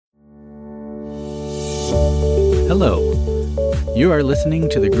Hello. You are listening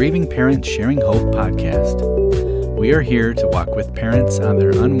to the Grieving Parents Sharing Hope podcast. We are here to walk with parents on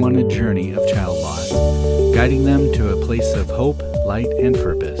their unwanted journey of child loss, guiding them to a place of hope, light, and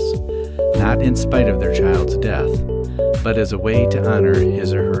purpose, not in spite of their child's death, but as a way to honor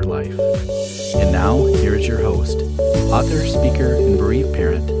his or her life. And now, here is your host, author, speaker, and bereaved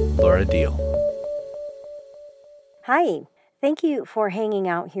parent, Laura Deal. Hi, thank you for hanging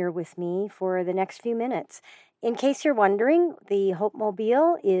out here with me for the next few minutes. In case you're wondering, the Hope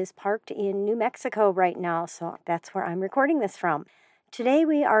Mobile is parked in New Mexico right now, so that's where I'm recording this from. Today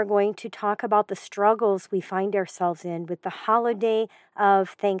we are going to talk about the struggles we find ourselves in with the holiday of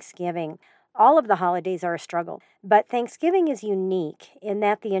Thanksgiving. All of the holidays are a struggle, but Thanksgiving is unique in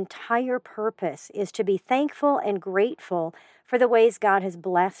that the entire purpose is to be thankful and grateful for the ways God has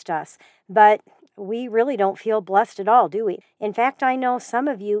blessed us. But we really don't feel blessed at all, do we? In fact, I know some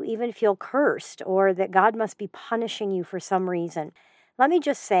of you even feel cursed or that God must be punishing you for some reason. Let me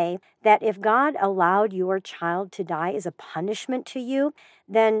just say that if God allowed your child to die as a punishment to you,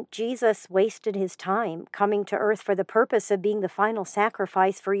 then Jesus wasted his time coming to earth for the purpose of being the final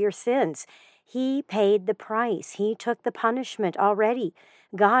sacrifice for your sins. He paid the price. He took the punishment already.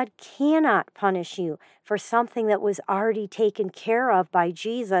 God cannot punish you for something that was already taken care of by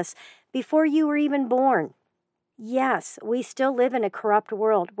Jesus before you were even born. Yes, we still live in a corrupt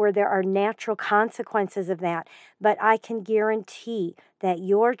world where there are natural consequences of that, but I can guarantee that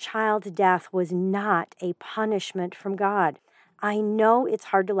your child's death was not a punishment from God. I know it's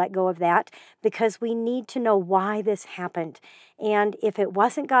hard to let go of that because we need to know why this happened. And if it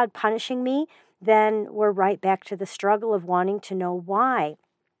wasn't God punishing me, then we're right back to the struggle of wanting to know why.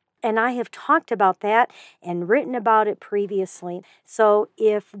 And I have talked about that and written about it previously. So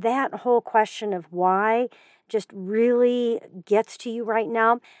if that whole question of why just really gets to you right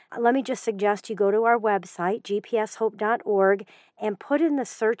now, let me just suggest you go to our website, gpshope.org, and put in the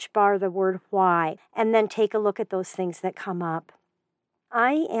search bar the word why, and then take a look at those things that come up.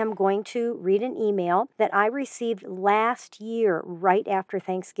 I am going to read an email that I received last year right after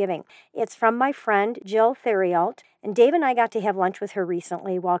Thanksgiving. It's from my friend Jill Theriault, and Dave and I got to have lunch with her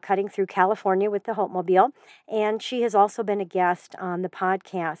recently while cutting through California with the Hope Mobile, and she has also been a guest on the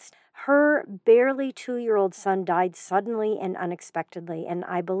podcast. Her barely 2-year-old son died suddenly and unexpectedly, and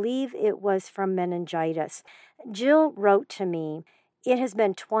I believe it was from meningitis. Jill wrote to me, "It has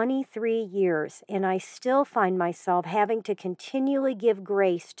been 23 years, and I still find myself having to continually give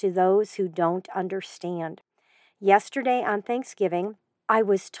grace to those who don't understand. Yesterday on Thanksgiving, I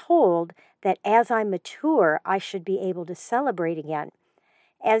was told that as I mature, I should be able to celebrate again.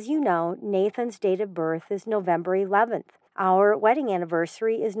 As you know, Nathan's date of birth is November 11th. Our wedding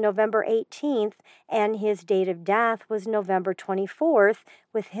anniversary is November 18th, and his date of death was November 24th,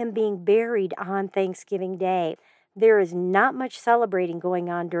 with him being buried on Thanksgiving Day. There is not much celebrating going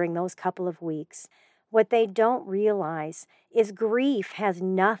on during those couple of weeks. What they don't realize is grief has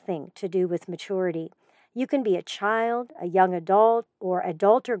nothing to do with maturity. You can be a child, a young adult, or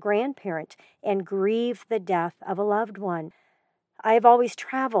grandparent and grieve the death of a loved one. I have always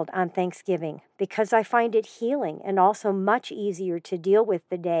traveled on Thanksgiving because I find it healing and also much easier to deal with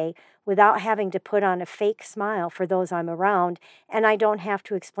the day without having to put on a fake smile for those I'm around, and I don't have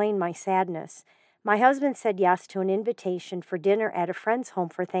to explain my sadness. My husband said yes to an invitation for dinner at a friend's home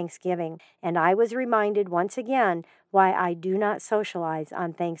for Thanksgiving, and I was reminded once again why I do not socialize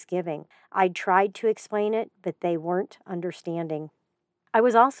on Thanksgiving. I tried to explain it, but they weren't understanding. I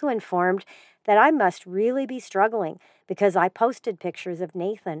was also informed that I must really be struggling because I posted pictures of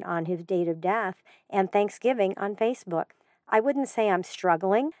Nathan on his date of death and Thanksgiving on Facebook. I wouldn't say I'm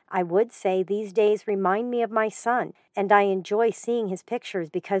struggling. I would say these days remind me of my son, and I enjoy seeing his pictures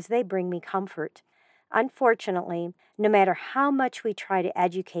because they bring me comfort. Unfortunately, no matter how much we try to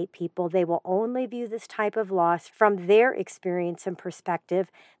educate people, they will only view this type of loss from their experience and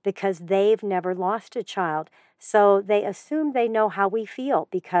perspective because they've never lost a child. So they assume they know how we feel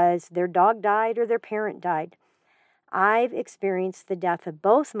because their dog died or their parent died. I've experienced the death of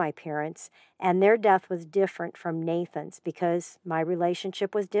both my parents, and their death was different from Nathan's because my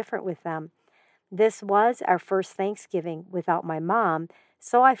relationship was different with them. This was our first Thanksgiving without my mom,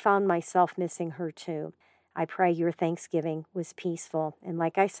 so I found myself missing her too. I pray your Thanksgiving was peaceful. And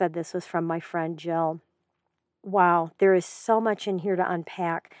like I said, this was from my friend Jill. Wow, there is so much in here to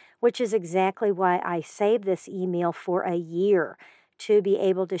unpack, which is exactly why I saved this email for a year to be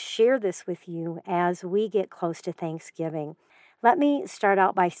able to share this with you as we get close to Thanksgiving. Let me start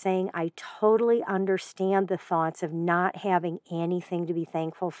out by saying I totally understand the thoughts of not having anything to be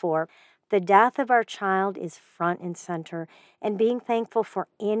thankful for. The death of our child is front and center, and being thankful for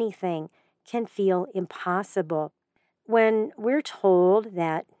anything can feel impossible. When we're told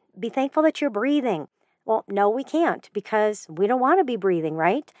that, be thankful that you're breathing. Well, no, we can't because we don't want to be breathing,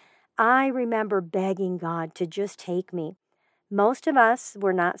 right? I remember begging God to just take me. Most of us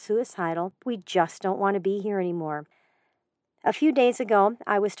were not suicidal. We just don't want to be here anymore. A few days ago,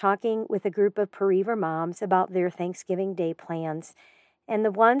 I was talking with a group of bereaver moms about their Thanksgiving Day plans. And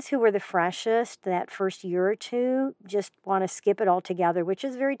the ones who were the freshest that first year or two just want to skip it altogether, which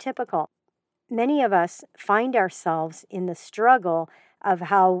is very typical. Many of us find ourselves in the struggle of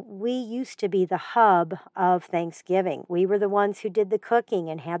how we used to be the hub of Thanksgiving. We were the ones who did the cooking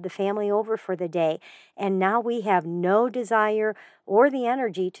and had the family over for the day. And now we have no desire or the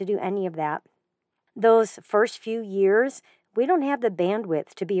energy to do any of that. Those first few years, we don't have the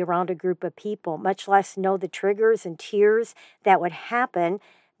bandwidth to be around a group of people, much less know the triggers and tears that would happen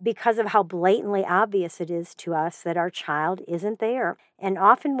because of how blatantly obvious it is to us that our child isn't there. And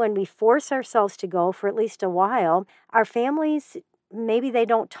often when we force ourselves to go for at least a while, our families, maybe they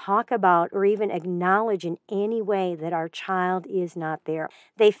don't talk about or even acknowledge in any way that our child is not there.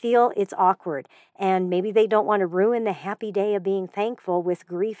 They feel it's awkward, and maybe they don't want to ruin the happy day of being thankful with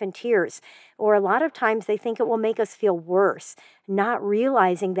grief and tears. Or a lot of times they think it will make us feel worse, not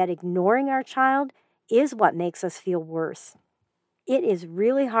realizing that ignoring our child is what makes us feel worse. It is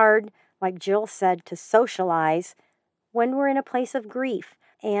really hard, like Jill said, to socialize when we're in a place of grief.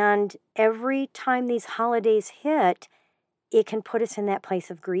 And every time these holidays hit, it can put us in that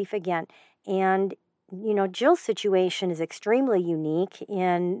place of grief again. And, Jill's situation is extremely unique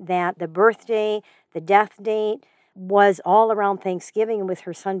in that the birthday, the death date was all around Thanksgiving, and with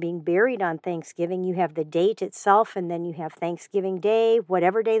her son being buried on Thanksgiving, you have the date itself, and then you have Thanksgiving Day,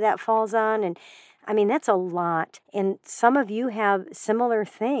 whatever day that falls on. And I mean, that's a lot. And some of you have similar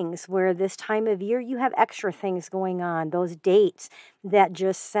things where this time of year you have extra things going on, those dates that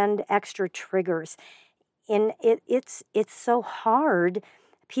just send extra triggers. And it's so hard.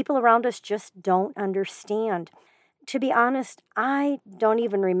 People around us just don't understand. To be honest, I don't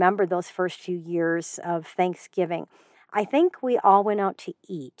even remember those first few years of Thanksgiving. I think we all went out to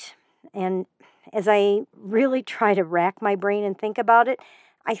eat. And as I really try to rack my brain and think about it,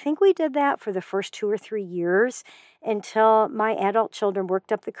 I think we did that for the first 2 or 3 years until my adult children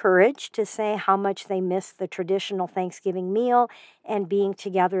worked up the courage to say how much they missed the traditional Thanksgiving meal and being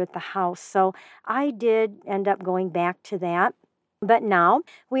together at the house. So I did end up going back to that. But now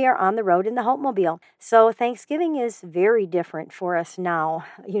we are on the road in the Hopemobile. So Thanksgiving is very different for us now.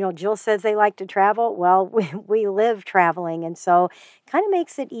 Jill says they like to travel. Well, we live traveling. And so it kind of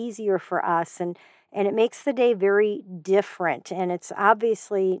makes it easier for us. And it makes the day very different. And it's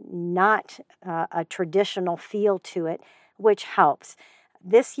obviously not a traditional feel to it, which helps.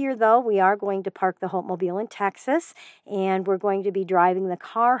 This year, though, we are going to park the Hopemobile in Texas, and we're going to be driving the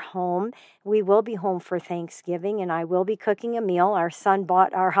car home. We will be home for Thanksgiving, and I will be cooking a meal. Our son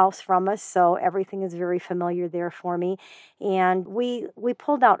bought our house from us, so everything is very familiar there for me. And we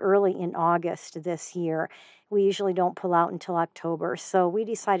pulled out early in August this year. We usually don't pull out until October, so we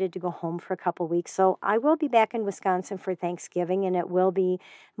decided to go home for a couple weeks. So I will be back in Wisconsin for Thanksgiving, and it will be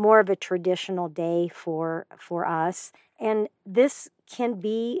more of a traditional day for us. And this can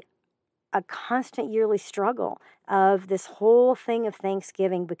be a constant yearly struggle of this whole thing of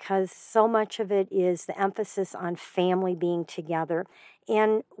Thanksgiving because so much of it is the emphasis on family being together.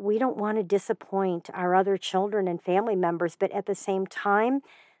 And we don't want to disappoint our other children and family members, but at the same time,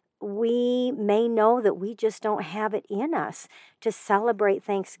 we may know that we just don't have it in us to celebrate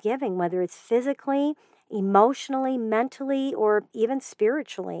Thanksgiving, whether it's physically, emotionally, mentally, or even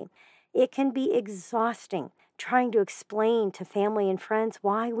spiritually. It can be exhausting trying to explain to family and friends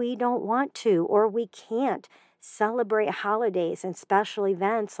why we don't want to or we can't celebrate holidays and special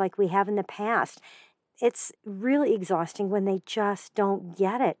events like we have in the past. It's really exhausting when they just don't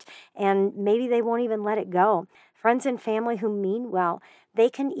get it, and maybe they won't even let it go. Friends and family who mean well, they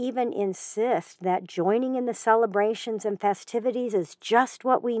can even insist that joining in the celebrations and festivities is just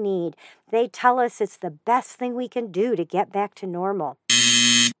what we need. They tell us it's the best thing we can do to get back to normal.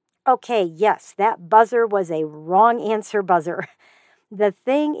 Okay, yes, that buzzer was a wrong answer buzzer. The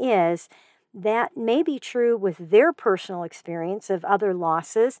thing is, that may be true with their personal experience of other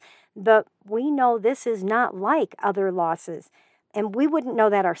losses, but we know this is not like other losses. And we wouldn't know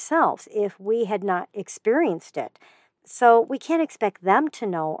that ourselves if we had not experienced it. So we can't expect them to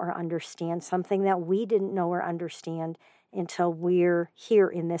know or understand something that we didn't know or understand until we're here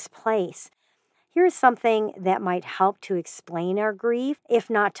in this place. Here's something that might help to explain our grief, if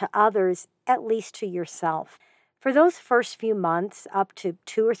not to others, at least to yourself. For those first few months, up to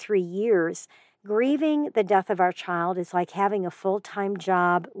 2 or 3 years, grieving the death of our child is like having a full-time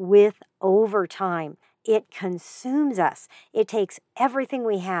job with overtime. It consumes us. It takes everything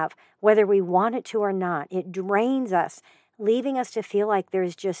we have, whether we want it to or not. It drains us, leaving us to feel like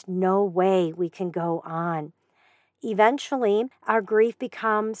there's just no way we can go on. Eventually, our grief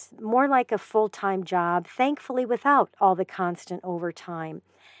becomes more like a full-time job, thankfully without all the constant overtime.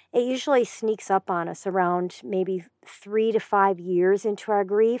 It usually sneaks up on us around maybe 3 to 5 years into our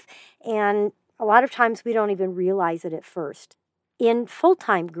grief, and a lot of times we don't even realize it at first. In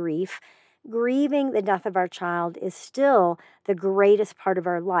full-time grief, grieving the death of our child is still the greatest part of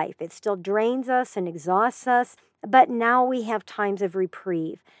our life. It still drains us and exhausts us, but now we have times of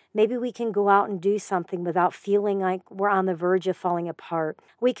reprieve. Maybe we can go out and do something without feeling like we're on the verge of falling apart.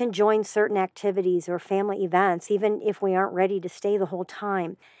 We can join certain activities or family events, even if we aren't ready to stay the whole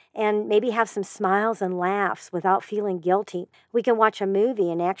time, and maybe have some smiles and laughs without feeling guilty. We can watch a movie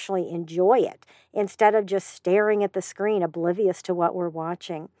and actually enjoy it instead of just staring at the screen, oblivious to what we're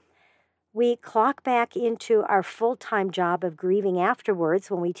watching. We clock back into our full-time job of grieving afterwards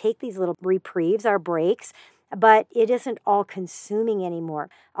when we take these little reprieves, our breaks, but it isn't all consuming anymore.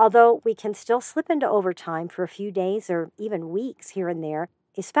 Although we can still slip into overtime for a few days or even weeks here and there,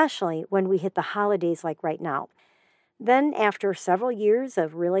 especially when we hit the holidays like right now. Then, after several years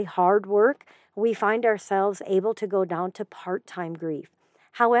of really hard work, we find ourselves able to go down to part-time grief.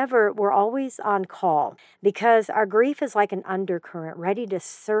 However, we're always on call because our grief is like an undercurrent ready to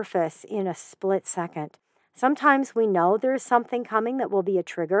surface in a split second. Sometimes we know there's something coming that will be a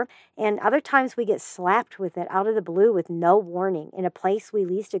trigger, and other times we get slapped with it out of the blue with no warning in a place we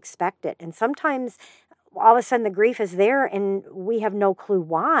least expect it. And sometimes all of a sudden the grief is there and we have no clue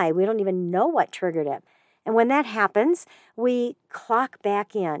why. We don't even know what triggered it. And when that happens, we clock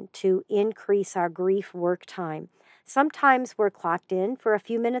back in to increase our grief work time. Sometimes we're clocked in for a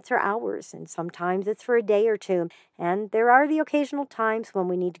few minutes or hours, and sometimes it's for a day or two. And there are the occasional times when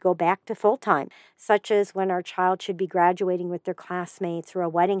we need to go back to full-time, such as when our child should be graduating with their classmates, or a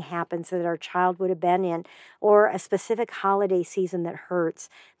wedding happens that our child would have been in, or a specific holiday season that hurts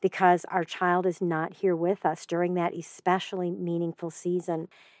because our child is not here with us during that especially meaningful season.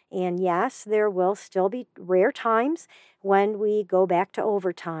 And yes, there will still be rare times when we go back to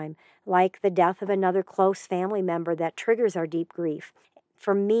overtime, like the death of another close family member that triggers our deep grief.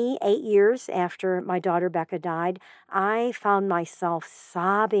 For me, 8 years after my daughter Becca died, I found myself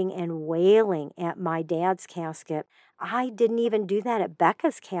sobbing and wailing at my dad's casket. I didn't even do that at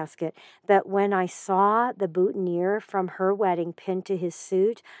Becca's casket, but when I saw the boutonniere from her wedding pinned to his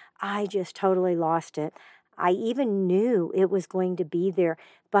suit, I just totally lost it. I even knew it was going to be there,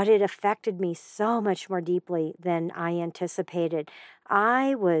 but it affected me so much more deeply than I anticipated.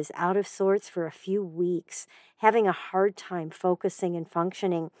 I was out of sorts for a few weeks, having a hard time focusing and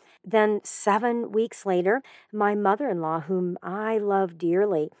functioning. Then 7 weeks later, my mother-in-law, whom I love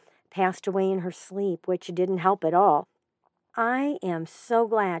dearly, passed away in her sleep, which didn't help at all. I am so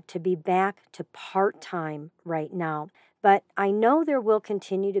glad to be back to part-time right now. But I know there will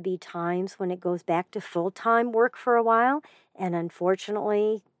continue to be times when it goes back to full-time work for a while, and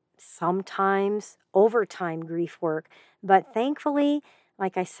unfortunately, sometimes overtime grief work. But thankfully,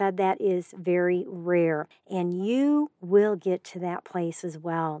 like I said, that is very rare, and you will get to that place as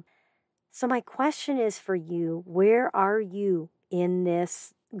well. So my question is for you, where are you in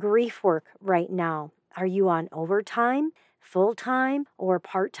this grief work right now? Are you on overtime, full-time, or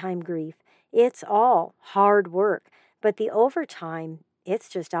part-time grief? It's all hard work. But the overtime, it's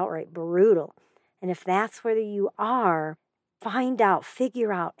just outright brutal. And if that's where you are, find out,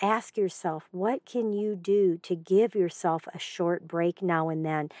 figure out, ask yourself, what can you do to give yourself a short break now and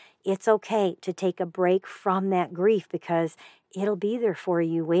then? It's okay to take a break from that grief because it'll be there for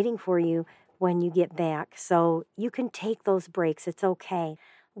you, waiting for you when you get back. So you can take those breaks. It's okay.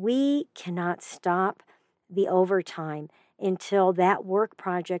 We cannot stop the overtime until that work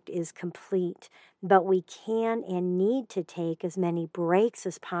project is complete. But we can and need to take as many breaks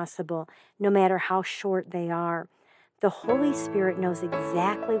as possible, no matter how short they are. The Holy Spirit knows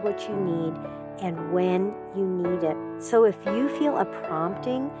exactly what you need and when you need it. So if you feel a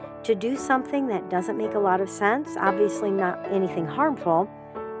prompting to do something that doesn't make a lot of sense, obviously not anything harmful,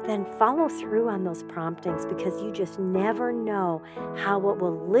 then follow through on those promptings because you just never know how it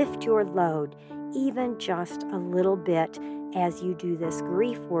will lift your load, even just a little bit, as you do this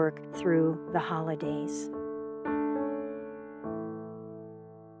grief work through the holidays.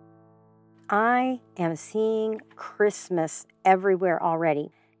 I am seeing Christmas everywhere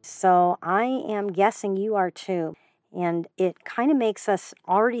already, so I am guessing you are too. And it kind of makes us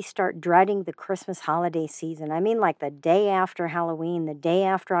already start dreading the Christmas holiday season. I mean, like the day after Halloween, the day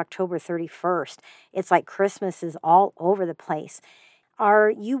after October 31st. It's like Christmas is all over the place. Are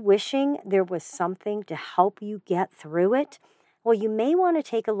you wishing there was something to help you get through it? Well, you may want to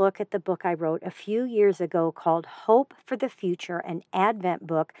take a look at the book I wrote a few years ago called Hope for the Future, an Advent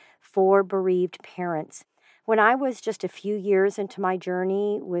book for bereaved parents. When I was just a few years into my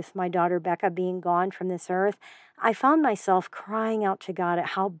journey with my daughter Becca being gone from this earth, I found myself crying out to God at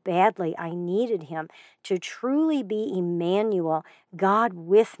how badly I needed Him to truly be Emmanuel, God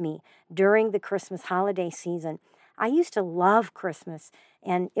with me, during the Christmas holiday season. I used to love Christmas,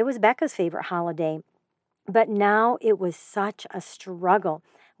 and it was Becca's favorite holiday. But now it was such a struggle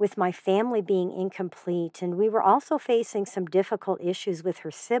with my family being incomplete, and we were also facing some difficult issues with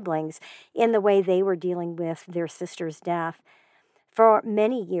her siblings in the way they were dealing with their sister's death. For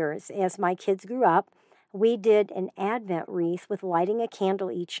many years, as my kids grew up, we did an Advent wreath with lighting a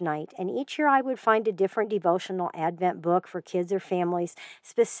candle each night, and each year I would find a different devotional Advent book for kids or families,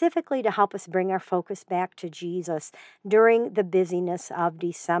 specifically to help us bring our focus back to Jesus during the busyness of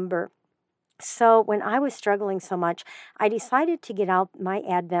December. So when I was struggling so much, I decided to get out my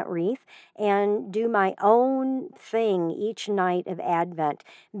Advent wreath and do my own thing each night of Advent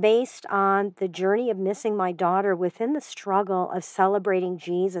based on the journey of missing my daughter within the struggle of celebrating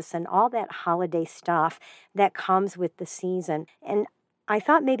Jesus and all that holiday stuff that comes with the season. And I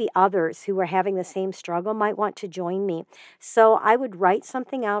thought maybe others who were having the same struggle might want to join me. So I would write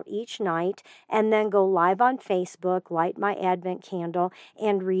something out each night and then go live on Facebook, light my Advent candle,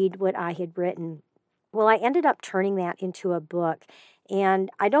 and read what I had written. Well, I ended up turning that into a book. And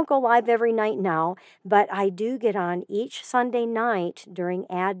I don't go live every night now, but I do get on each Sunday night during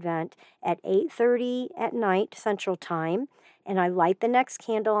Advent at 8:30 at night Central Time. And I light the next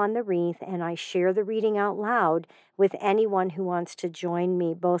candle on the wreath and I share the reading out loud with anyone who wants to join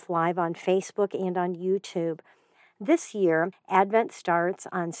me, both live on Facebook and on YouTube. This year, Advent starts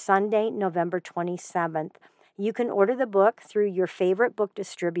on Sunday, November 27th. You can order the book through your favorite book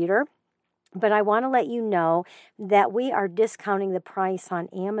distributor, but I want to let you know that we are discounting the price on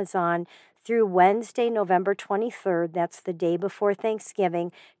Amazon through Wednesday, November 23rd, that's the day before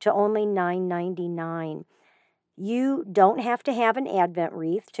Thanksgiving, to only $9.99. You don't have to have an Advent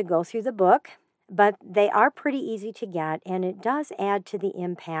wreath to go through the book, but they are pretty easy to get, and it does add to the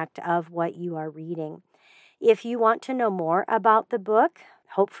impact of what you are reading. If you want to know more about the book,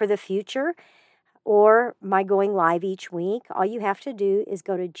 Hope for the Future, or my going live each week, all you have to do is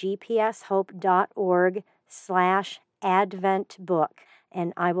go to gpshope.org/adventbook.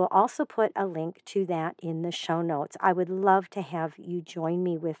 And I will also put a link to that in the show notes. I would love to have you join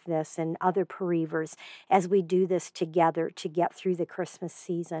me with this and other bereavers as we do this together to get through the Christmas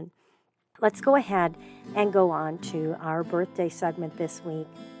season. Let's go ahead and go on to our birthday segment this week.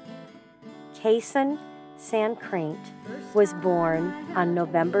 Kaysen Sancraint was born on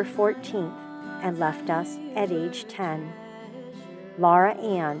November 14th and left us at age 10. Laura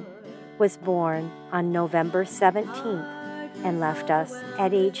Ann was born on November 17th and left us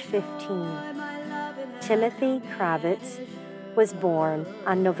at age 15. Timothy Kravitz was born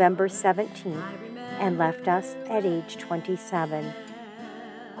on November 17th and left us at age 27.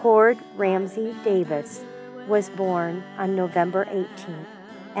 Cord Ramsey Davis was born on November 18th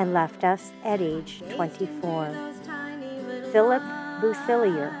and left us at age 24. Philip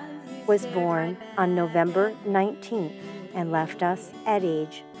Bouthillier was born on November 19th and left us at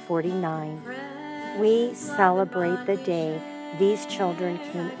age 49. We celebrate the day these children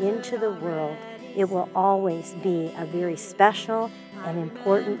came into the world. It will always be a very special and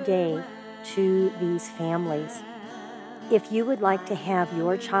important day to these families. If you would like to have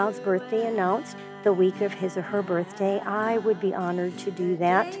your child's birthday announced the week of his or her birthday, I would be honored to do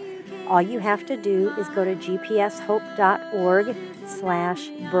that. All you have to do is go to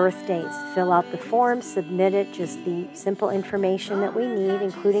gpshope.org/birthdays. Fill out the form, submit it, just the simple information that we need,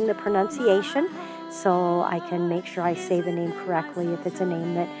 including the pronunciation, so I can make sure I say the name correctly if it's a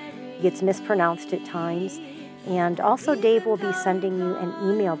name that gets mispronounced at times. And also Dave will be sending you an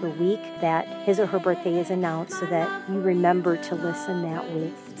email the week that his or her birthday is announced so that you remember to listen that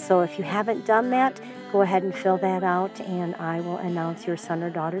week. So if you haven't done that, go ahead and fill that out and I will announce your son or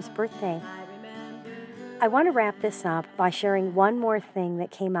daughter's birthday. I want to wrap this up by sharing one more thing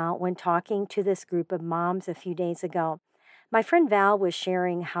that came out when talking to this group of moms a few days ago. My friend Val was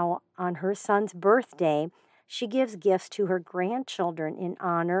sharing how on her son's birthday, she gives gifts to her grandchildren in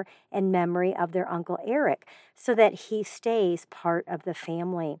honor and memory of their Uncle Eric so that he stays part of the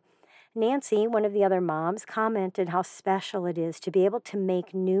family. Nancy, one of the other moms, commented how special it is to be able to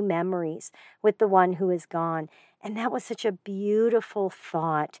make new memories with the one who is gone. And that was such a beautiful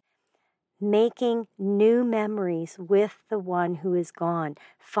thought. making new memories with the one who is gone,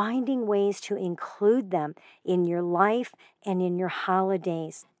 finding ways to include them in your life and in your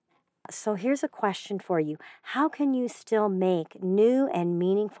holidays. So here's a question for you. How can you still make new and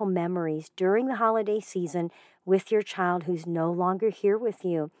meaningful memories during the holiday season with your child who's no longer here with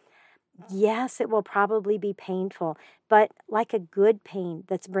you? Yes, it will probably be painful, but like a good pain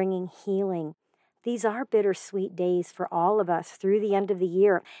that's bringing healing. These are bittersweet days for all of us through the end of the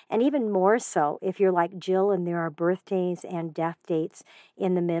year, and even more so if you're like Jill and there are birthdays and death dates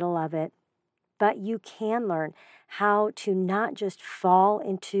in the middle of it. But you can learn how to not just fall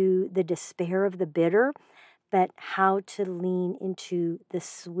into the despair of the bitter, but how to lean into the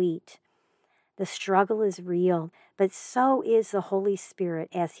sweet. The struggle is real, but so is the Holy Spirit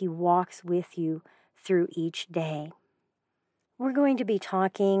as He walks with you through each day. We're going to be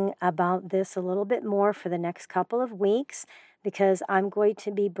talking about this a little bit more for the next couple of weeks because I'm going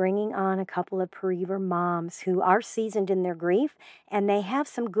to be bringing on a couple of bereaver moms who are seasoned in their grief, and they have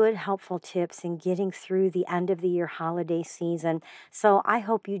some good, helpful tips in getting through the end of the year holiday season. So I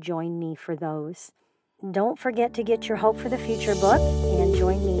hope you join me for those. Don't forget to get your Hope for the Future book and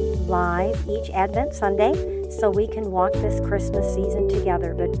join me live each Advent Sunday so we can walk this Christmas season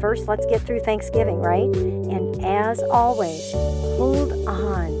together. But first, let's get through Thanksgiving, right? And as always, hold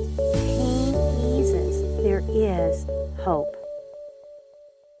on. Pain eases. There is hope.